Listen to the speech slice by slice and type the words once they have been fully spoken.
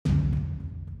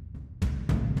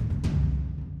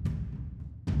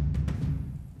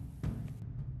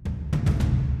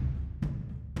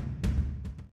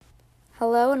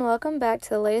Hello and welcome back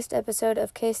to the latest episode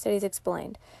of Case Studies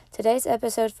Explained. Today's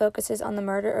episode focuses on the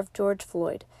murder of George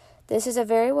Floyd. This is a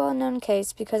very well-known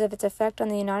case because of its effect on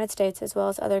the United States as well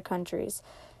as other countries.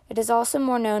 It is also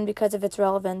more known because of its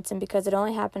relevance and because it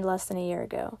only happened less than a year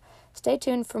ago. Stay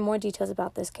tuned for more details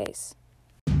about this case.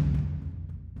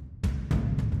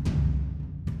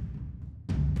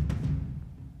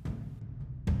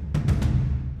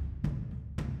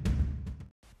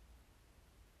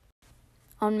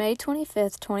 On May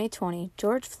 25, 2020,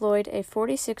 George Floyd, a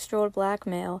 46-year-old black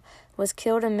male, was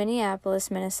killed in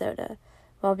Minneapolis, Minnesota,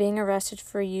 while being arrested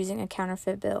for using a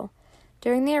counterfeit bill.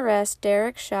 During the arrest,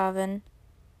 Derek Chauvin,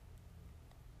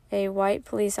 a white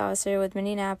police officer with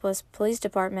Minneapolis Police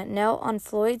Department, knelt on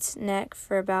Floyd's neck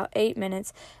for about 8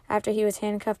 minutes after he was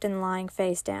handcuffed and lying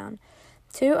face down.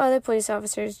 Two other police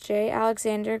officers, J.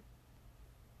 Alexander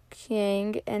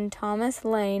Kueng and Thomas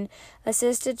Lane,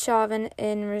 assisted Chauvin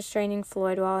in restraining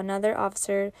Floyd, while another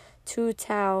officer, Tu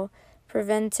Tao,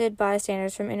 prevented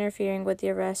bystanders from interfering with the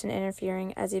arrest and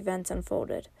interfering as events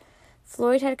unfolded.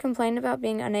 Floyd had complained about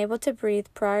being unable to breathe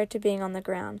prior to being on the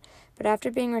ground, but after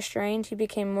being restrained, he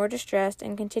became more distressed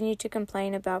and continued to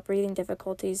complain about breathing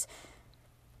difficulties.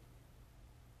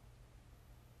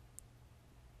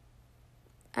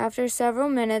 After several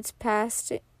minutes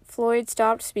passed, Floyd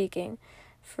stopped speaking.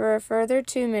 For a further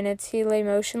 2 minutes, he lay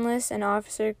motionless, and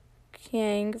Officer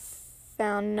Kueng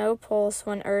found no pulse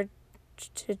when urged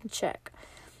to check.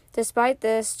 Despite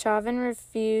this, Chauvin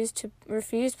refused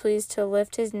pleas to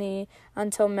lift his knee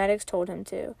until medics told him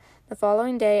to. The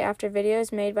following day, after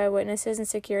videos made by witnesses and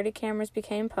security cameras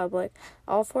became public,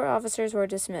 all 4 officers were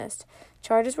dismissed.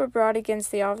 Charges were brought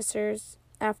against the officers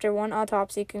after one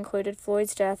autopsy concluded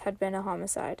Floyd's death had been a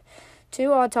homicide.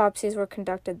 2 autopsies were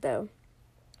conducted, though.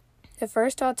 The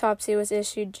first autopsy was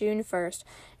issued June 1st.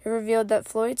 It revealed that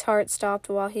Floyd's heart stopped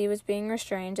while he was being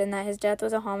restrained and that his death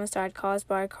was a homicide caused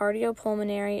by a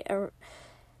cardiopulmonary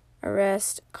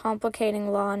arrest,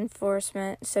 complicating law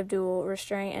enforcement subdual,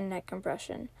 restraint, and neck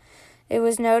compression. It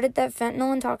was noted that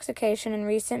fentanyl intoxication and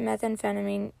recent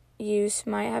methamphetamine use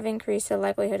might have increased the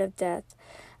likelihood of death.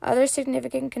 Other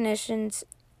significant conditions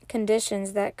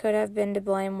that could have been to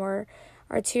blame were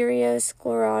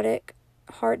arteriosclerotic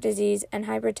heart disease and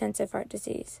hypertensive heart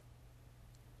disease.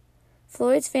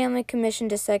 Floyd's family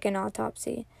commissioned a second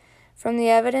autopsy. From the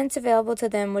evidence available to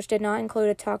them, which did not include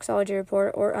a toxicology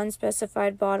report or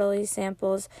unspecified bodily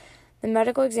samples, the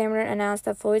medical examiner announced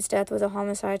that Floyd's death was a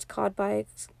homicide caused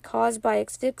by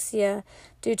asphyxia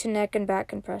due to neck and back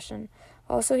compression.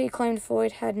 Also, he claimed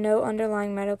Floyd had no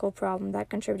underlying medical problem that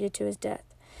contributed to his death.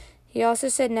 He also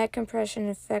said neck compression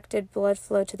affected blood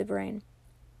flow to the brain.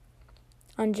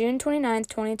 On June 29,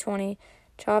 2020,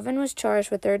 Chauvin was charged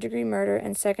with third-degree murder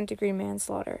and second-degree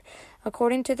manslaughter.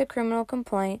 According to the criminal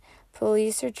complaint,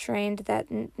 police are trained that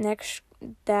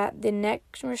the neck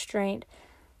restraint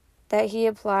that he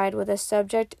applied with a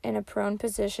subject in a prone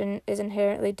position is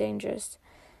inherently dangerous.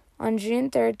 On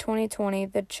June 3, 2020,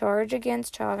 the charge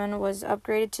against Chauvin was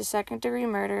upgraded to second-degree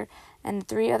murder, and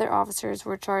 3 other officers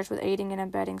were charged with aiding and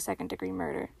abetting second-degree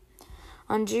murder.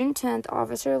 On June 10th,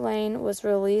 Officer Lane was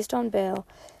released on bail.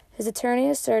 His attorney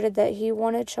asserted that he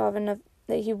warned Chauvin of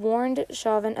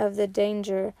the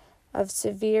danger of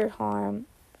severe harm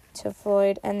to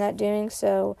Floyd, and that doing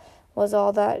so was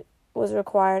all that was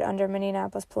required under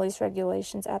Minneapolis police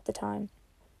regulations at the time.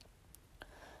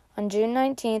 On June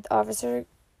 19th, Officer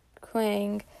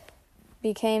Kueng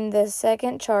became the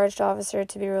second charged officer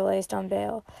to be released on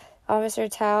bail. Officer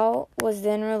Tao was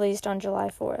then released on July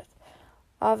 4th.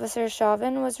 Officer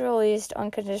Chauvin was released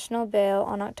on conditional bail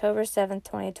on October 7,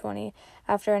 2020,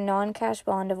 after a non-cash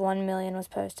bond of $1 million was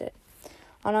posted.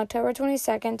 On October 22,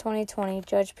 2020,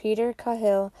 Judge Peter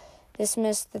Cahill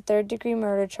dismissed the third-degree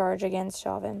murder charge against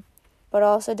Chauvin, but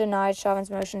also denied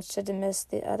Chauvin's motions to dismiss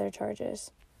the other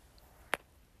charges.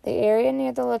 The area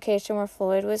near the location where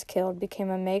Floyd was killed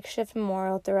became a makeshift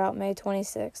memorial throughout May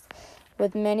 26th,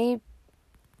 with many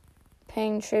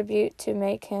paying tribute to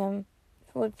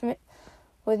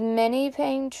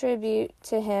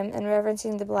him and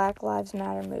referencing the Black Lives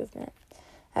Matter movement.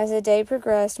 As the day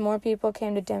progressed, more people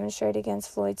came to demonstrate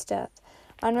against Floyd's death.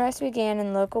 Unrest began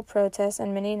in local protests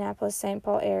in Minneapolis-St.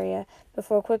 Paul area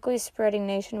before quickly spreading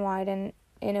nationwide and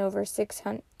in over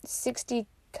 60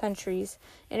 countries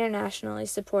internationally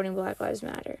supporting Black Lives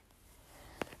Matter.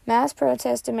 Mass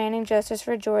protests demanding justice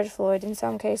for George Floyd, in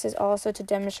some cases also to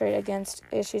demonstrate against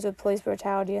issues with police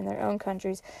brutality in their own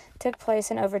countries, took place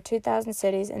in over 2,000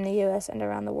 cities in the U.S. and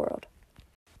around the world.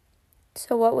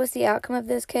 So what was the outcome of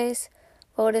this case?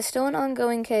 Well, it is still an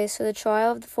ongoing case, so the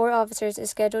trial of the 4 officers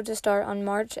is scheduled to start on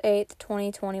March 8,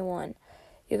 2021.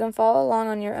 You can follow along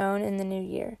on your own in the new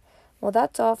year. Well,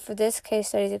 that's all for this Case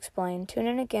Studies Explained. Tune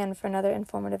in again for another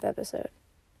informative episode.